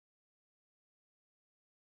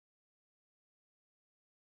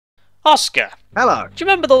Oscar, Hello. do you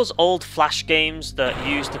remember those old Flash games that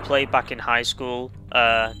you used to play back in high school?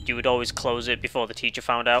 You would always close it before the teacher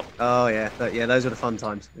found out. Oh yeah, yeah. Those were the fun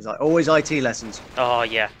times. It's like always IT lessons. Oh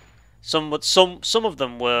yeah, some of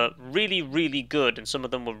them were really good, and some of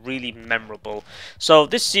them were really memorable. So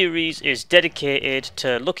this series is dedicated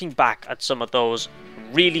to looking back at some of those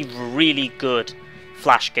really good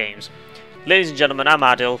Flash games. Ladies and gentlemen, I'm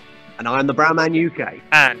Aadil. And I'm the Brownman UK.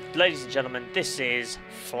 And ladies and gentlemen, this is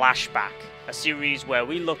Flashback, a series where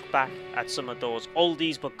we look back at some of those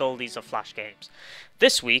oldies but goldies of Flash games.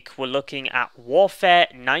 This week we're looking at Warfare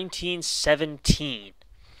 1917.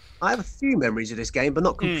 I have a few memories of this game, but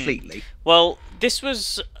not completely. Well, this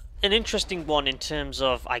was an interesting one in terms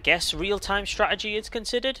of, I guess, real-time strategy it's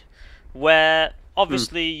considered, where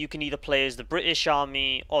obviously you can either play as the British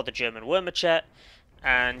Army or the German Wehrmacht,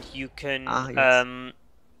 and you can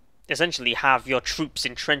essentially have your troops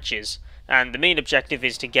in trenches, and the main objective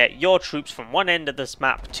is to get your troops from one end of this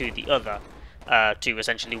map to the other to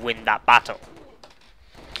essentially win that battle.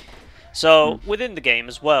 So within the game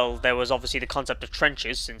as well, there was obviously the concept of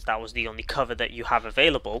trenches, since that was the only cover that you have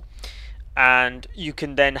available, and you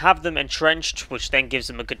can then have them entrenched, which then gives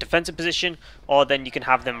them a good defensive position, or then you can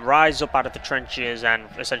have them rise up out of the trenches and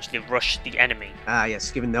essentially rush the enemy. Ah yes,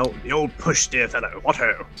 given the old push, dear fellow.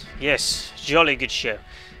 Otto. Yes, jolly good show.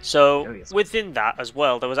 So Oh, yes. within that as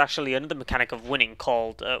well, there was actually another mechanic of winning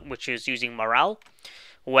called, which is using morale,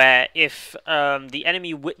 where if the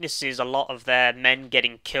enemy witnesses a lot of their men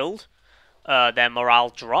getting killed, their morale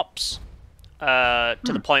drops to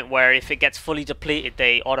the point where if it gets fully depleted,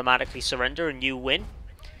 they automatically surrender and you win.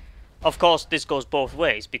 Of course, this goes both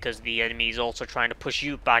ways, because the enemy is also trying to push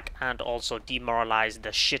you back and also demoralize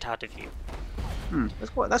the shit out of you. That's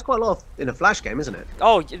quite a lot in a Flash game, isn't it?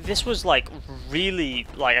 Oh, this was like really,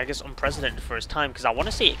 like, I guess unprecedented for its time, because I want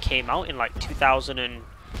to say it came out in like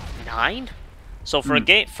 2009. So for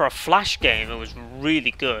a Flash game, it was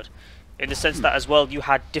really good, in the sense that as well you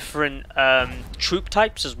had different troop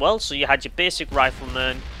types as well. So you had your basic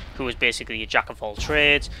rifleman, who was basically your jack of all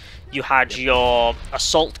trades. You had your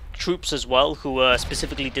assault troops as well, who were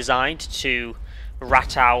specifically designed to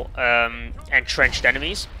rat out entrenched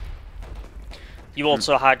enemies. You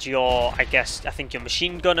also had your, I think your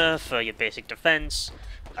machine gunner for your basic defense,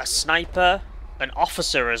 a sniper, an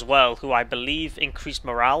officer as well, who I believe increased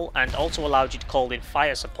morale and also allowed you to call in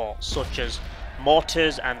fire support, such as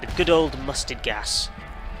mortars and the good old mustard gas.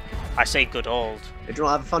 I say good old. Do you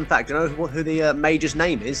want to have a fun fact? Do you know who the Major's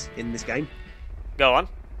name is in this game? Go on.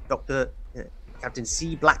 Captain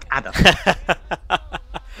C. Blackadder.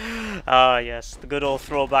 Ah, yes, the good old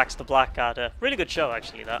throwbacks to Blackadder. Really good show,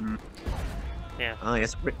 actually, that. Yeah. Ah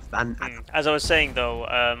yes, Rip Van Adder. As I was saying though,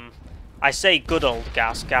 I say good old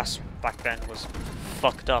gas. Gas back then was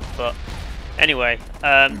fucked up, but anyway,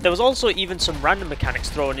 there was also even some random mechanics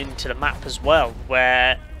thrown into the map as well,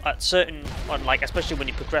 where at certain, especially when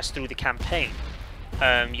you progress through the campaign,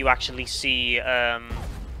 you actually see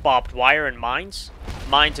barbed wire and mines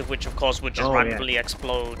of which of course would just randomly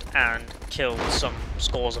explode and kill some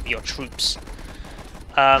scores of your troops.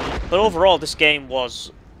 But overall, this game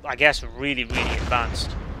was, I guess, really advanced,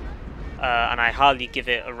 and I highly give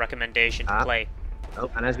it a recommendation to play. Oh,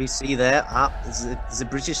 and as we see there, the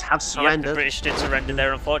British have surrendered. Yeah, the British did surrender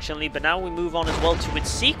there, unfortunately, but now we move on as well to its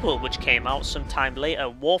sequel, which came out sometime later,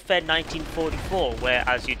 Warfare 1944, where,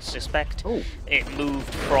 as you'd suspect, it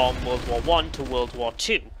moved from World War I to World War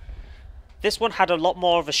II. This one had a lot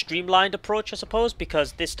more of a streamlined approach, I suppose,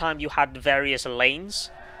 because this time you had various lanes,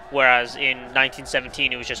 whereas in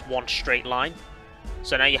 1917 it was just one straight line.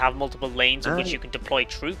 So now you have multiple lanes in which you can deploy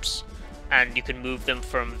troops, and you can move them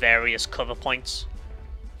from various cover points,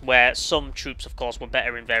 where some troops, of course, were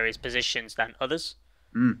better in various positions than others.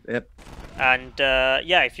 Yep. And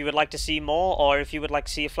yeah, if you would like to see more, or if you would like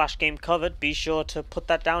to see a Flash game covered, be sure to put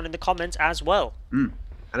that down in the comments as well. And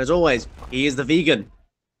as always, he is the vegan.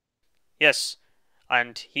 Yes,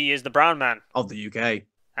 and he is the brown man. Of the UK.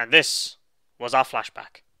 And this was our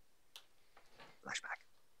Flashback. Flashback.